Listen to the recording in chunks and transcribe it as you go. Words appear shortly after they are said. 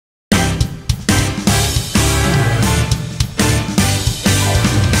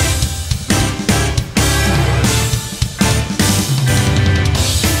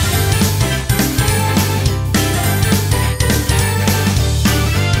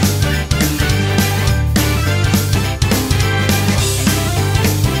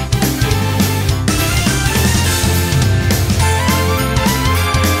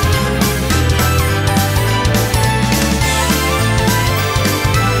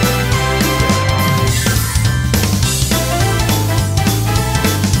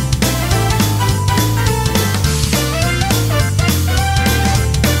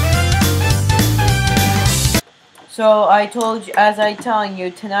So I told you, as I telling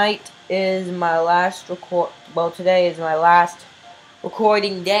you, tonight is my last record. Well, today is my last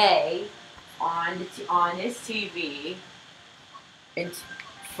recording day on this TV, and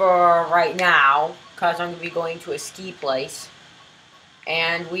for right now, cause I'm gonna be going to a ski place,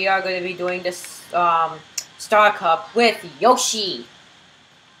 and we are gonna be doing this Star Cup with Yoshi.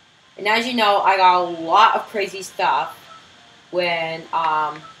 And as you know, I got a lot of crazy stuff when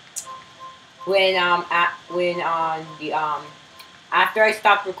on the after I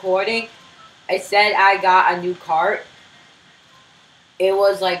stopped recording, I said I got a new cart. It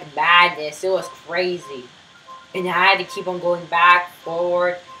was like madness. It was crazy. And I had to keep on going back,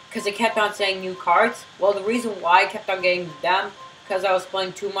 forward, because it kept on saying new carts. Well, the reason why I kept on getting them, because I was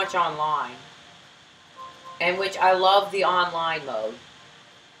playing too much online. And which I love the online mode.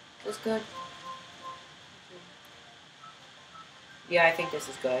 It was good. Yeah, I think this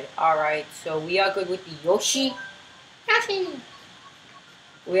is good. Alright, so we are good with the Yoshi. Yoshi!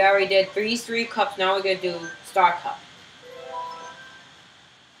 We already did three cups, now we're going to do Star Cup.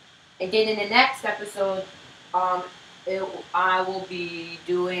 And then in the next episode, I will be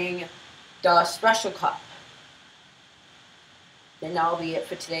doing the special cup. Then that'll be it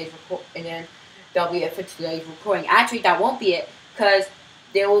for today's recording. Actually, that won't be it, because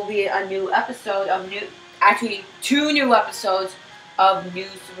there will be a new episode of two new episodes of New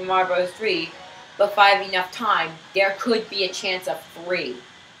Super Mario Bros. 3. But if I have enough time, there could be a chance of 3.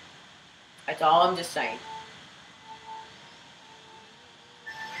 That's all I'm just saying.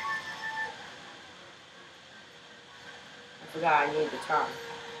 I forgot I need the turn.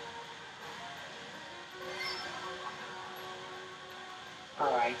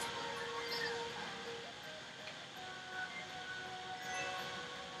 Alright.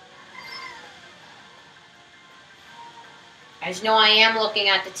 As you know, I am looking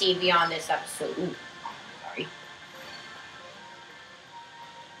at the TV on this episode. Ooh, sorry.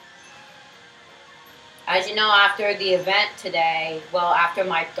 As you know, after the event today, well, after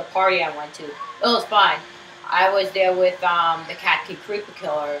the party I went to, it was fun. I was there with the Cat Kid Creeper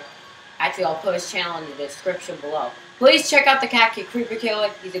Killer. Actually, I'll put his channel in the description below. Please check out the Cat Kid Creeper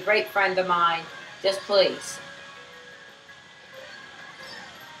Killer. He's a great friend of mine. Just please.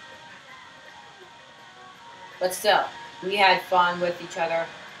 But still, we had fun with each other.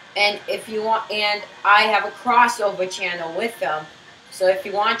 And if you want, and I have a crossover channel with them. So if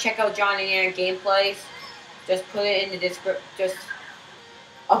you want to check out John and Aaron gameplays, just put it in the description.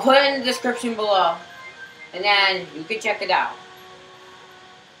 I'll put it in the description below, and then you can check it out.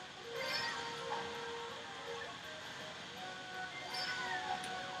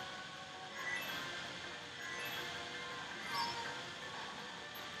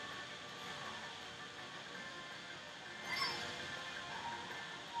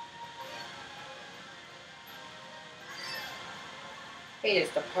 Hey,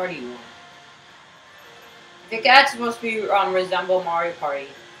 it's the party one. I think that's supposed to be resemble Mario Party.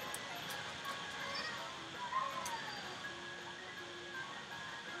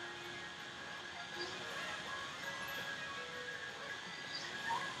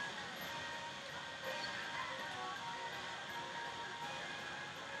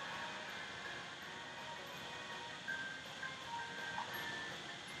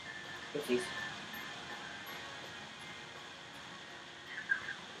 Cookies.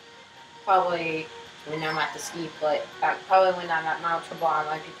 Probably when I'm at the ski play, probably when I'm at Mount Trabal, I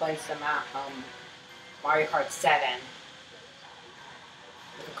might be playing some Mario Kart 7.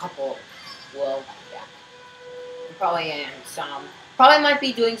 With a couple, well, yeah. Probably in some, probably might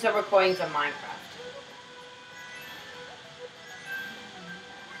be doing some recordings of Minecraft.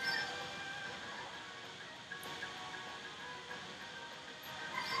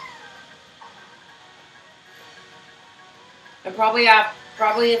 And probably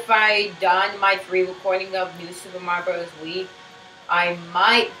if I done my 3 recording of New Super Mario Bros. Wii, I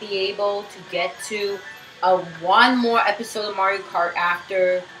might be able to get to one more episode of Mario Kart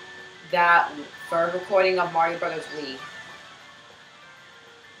after that third recording of Mario Bros. Wii.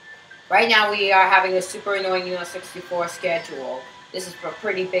 Right now we are having a super annoying Uno 64 schedule. This is for a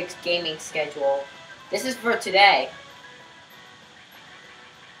pretty big gaming schedule. This is for today.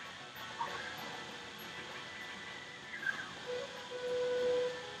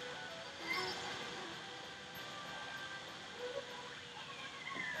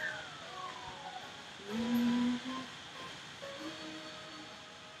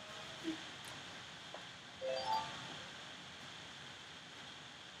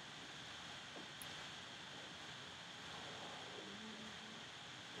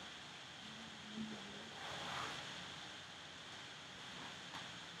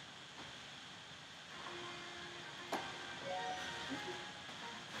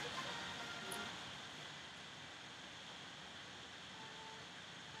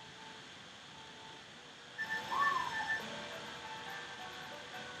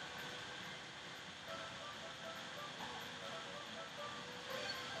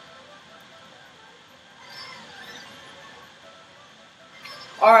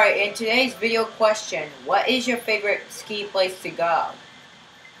 Alright, in today's video question, what is your favorite ski place to go?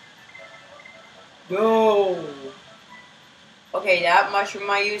 No. Okay, that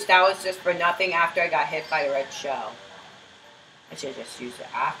mushroom I used, that was just for nothing after I got hit by a red shell. I should just use it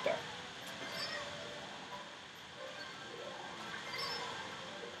after.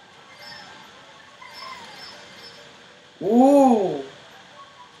 Ooh. Alright,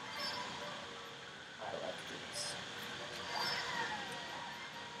 let's do this.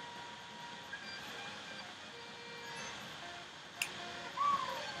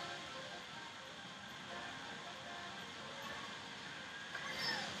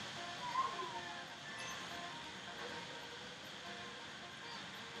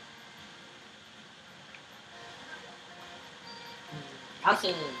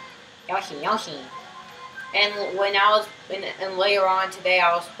 Yoshi, Yoshi, Yoshi. And when I was, and later on today,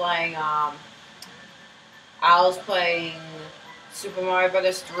 I was playing Super Mario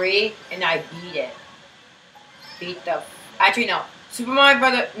Brothers 3, and I beat it. Actually no, Super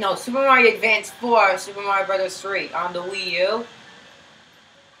Mario Advance 4, Super Mario Brothers 3 on the Wii U.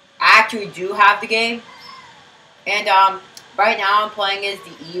 I actually do have the game, and right now I'm playing as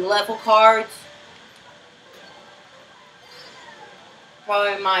the E level cards.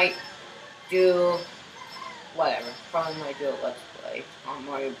 Probably might do whatever. Probably might do a Let's Play on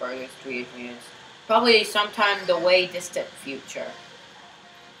Mario Brothers 3 Advance. Probably sometime the way distant future.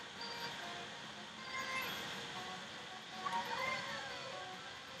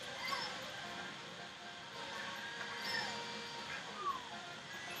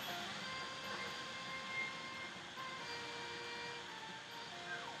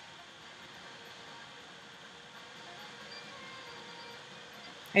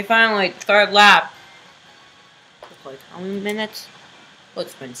 Hey, finally, third lap. Took like how many minutes? Oh,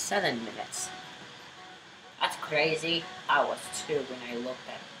 it's been 7 minutes. That's crazy. I was 2 when I looked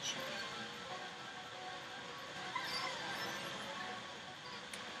at it.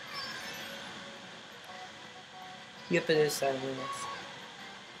 Yep, it is 7 minutes.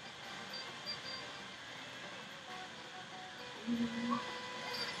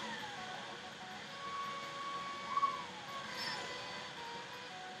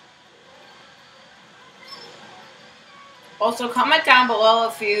 Also, comment down below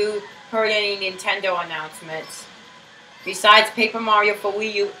if you heard any Nintendo announcements. Besides Paper Mario for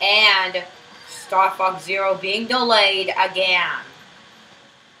Wii U and Star Fox Zero being delayed again.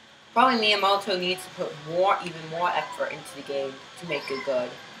 Probably Miyamoto needs to put even more effort into the game to make it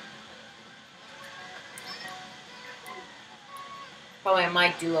good. Probably I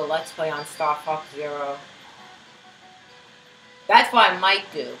might do a Let's Play on Star Fox Zero. That's what I might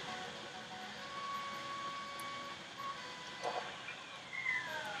do.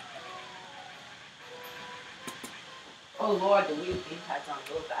 Oh lord, the Wii U gamepad's on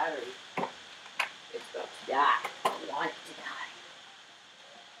low battery. It's about to die. I want it to die.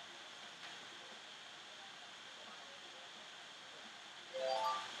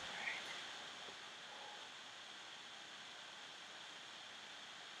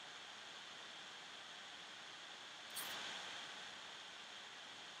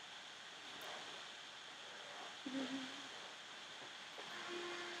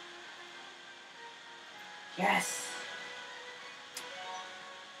 Yes!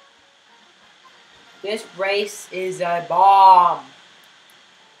 This race is a bomb!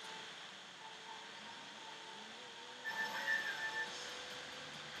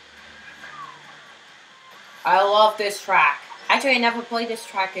 I love this track. Actually, I never played this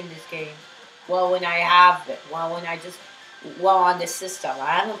track in this game. Well, when I have it. Well, on this system. I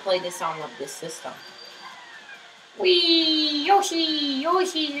haven't played this on this system. Whee! Yoshi!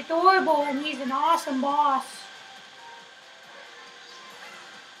 Yoshi's adorable and he's an awesome boss.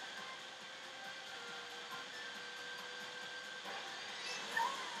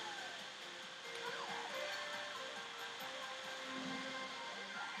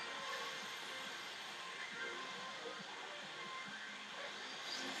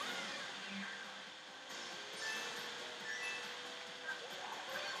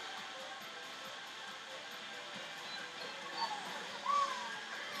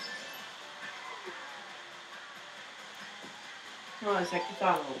 Oh, it's like it's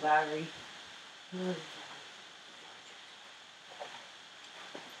on a little battery.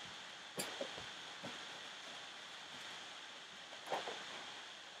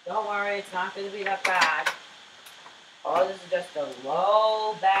 Don't worry, it's not going to be that bad. Oh, this is just a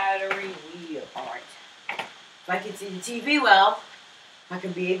low battery wheel. Alright. If I can see the TV well, I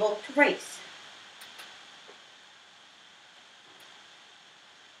can be able to race.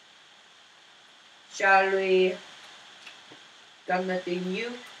 Shall we Got nothing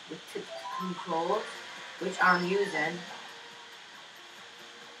new with tip controls, which I'm using.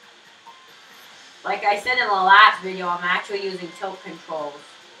 Like I said in the last video, I'm actually using tilt controls.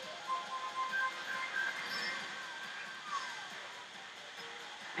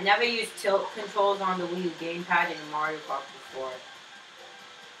 I never used tilt controls on the Wii U gamepad in Mario Kart before.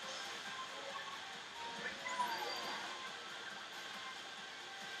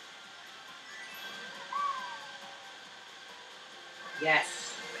 Yes.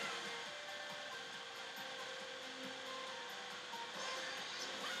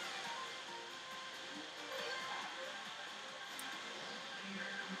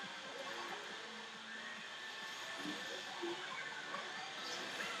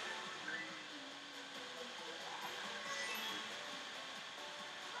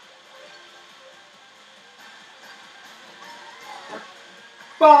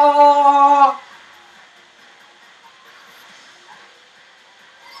 Bah!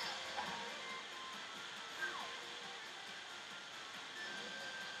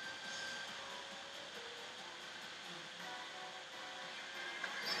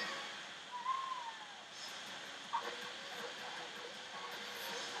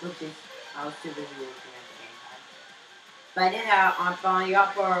 Oopsies. I was too busy looking at the gamepad. But I did have on the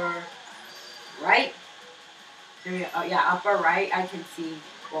upper right. Yeah, upper right. I can see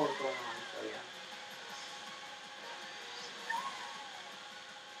what was going on. So yeah.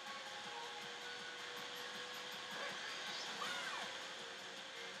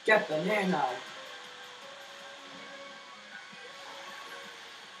 Get banana.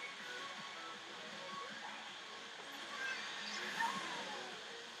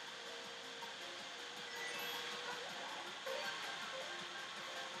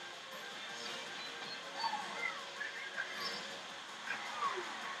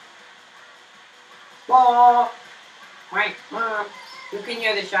 Ball. Right. You can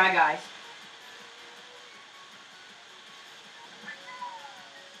hear the Shy Guys.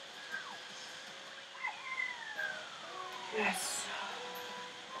 Yes.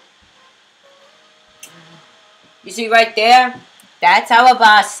 You see right there? That's how a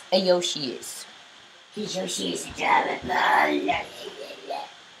boss a Yoshi is. He's Yoshi's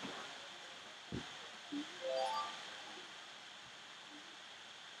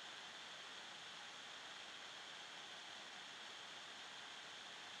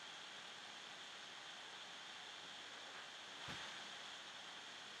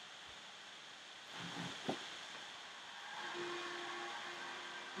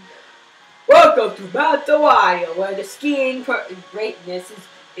Welcome to Mount where the skiing greatness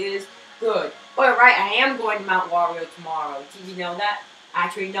is good. Oh, right, I am going to Mount Wario tomorrow. Did you know that?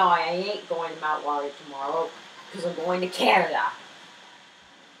 Actually, no, I ain't going to Mount Wario tomorrow because I'm going to Canada.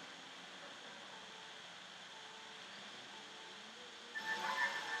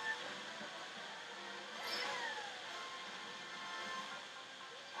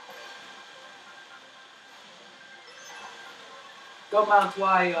 Go Mount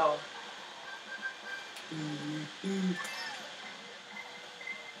Wario.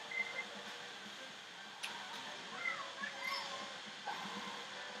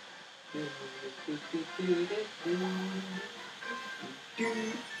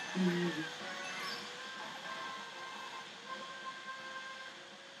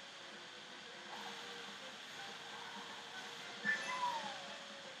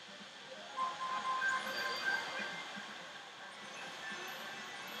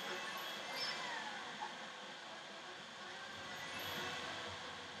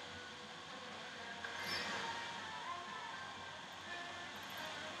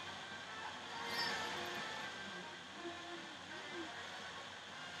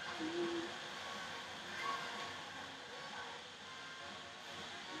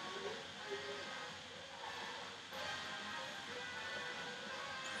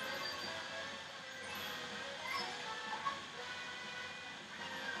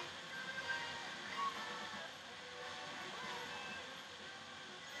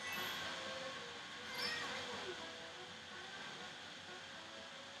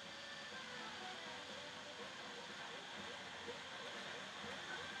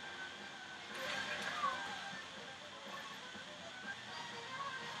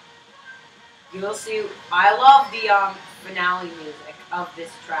 You'll see. I love the finale music of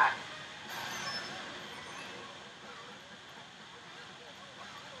this track.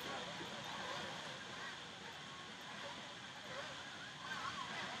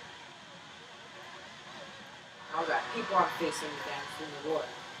 Okay, people are facing against in the water.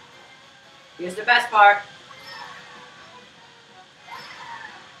 Here's the best part.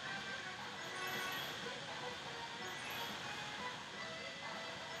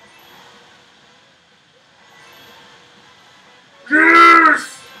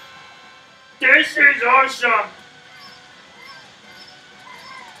 This is awesome!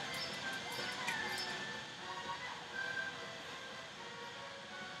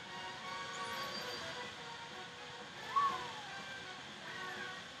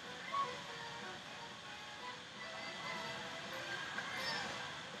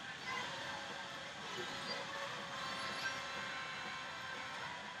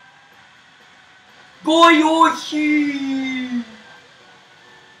 Go Yoshi!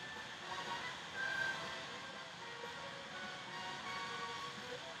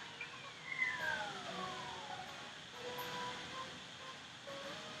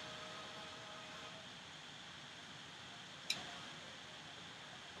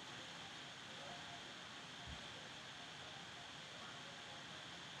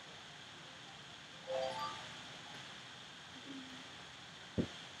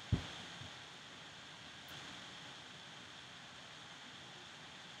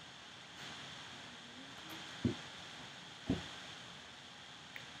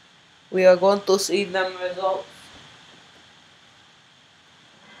 We are going to see them results.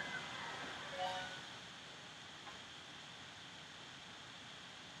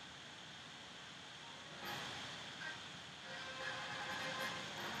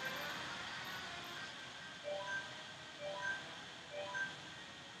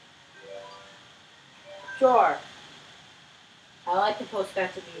 Sure. I like to post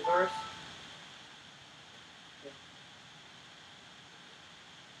that to the universe.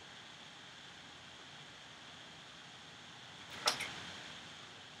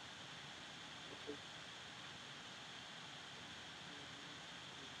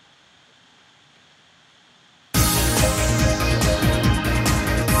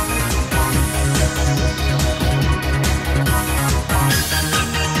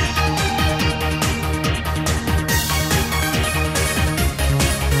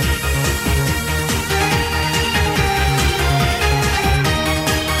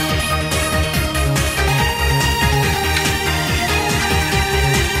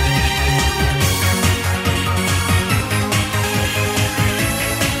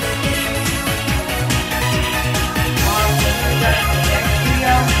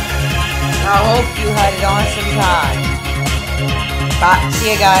 I hope you had an awesome time. Bye.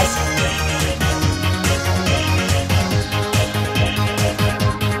 See you guys.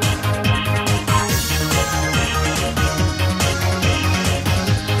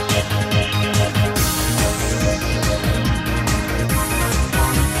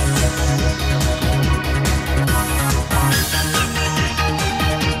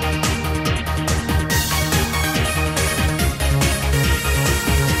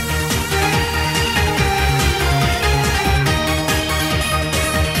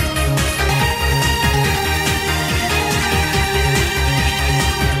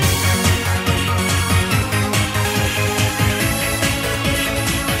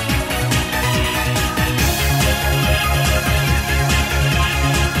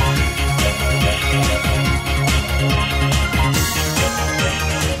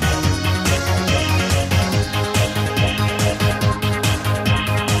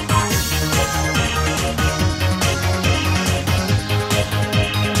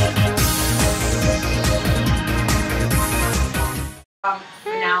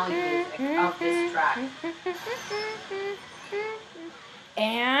 Finale music of this track.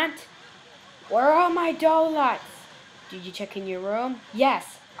 And where are my donuts? Did you check in your room?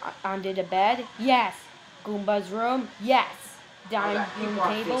 Yes. Under the bed? Yes. Goomba's room? Yes. Dining room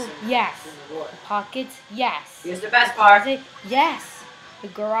table? Yes. Pockets? Yes. Here's the best part. Yes. The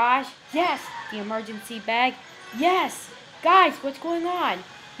garage? Yes. The emergency bag? Yes. Guys, what's going on?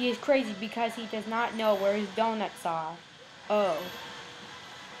 He is crazy because he does not know where his donuts are. Oh.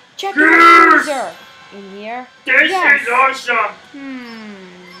 Check your freezer. In here? This yes. is awesome!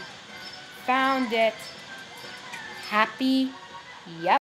 Found it. Happy? Yep.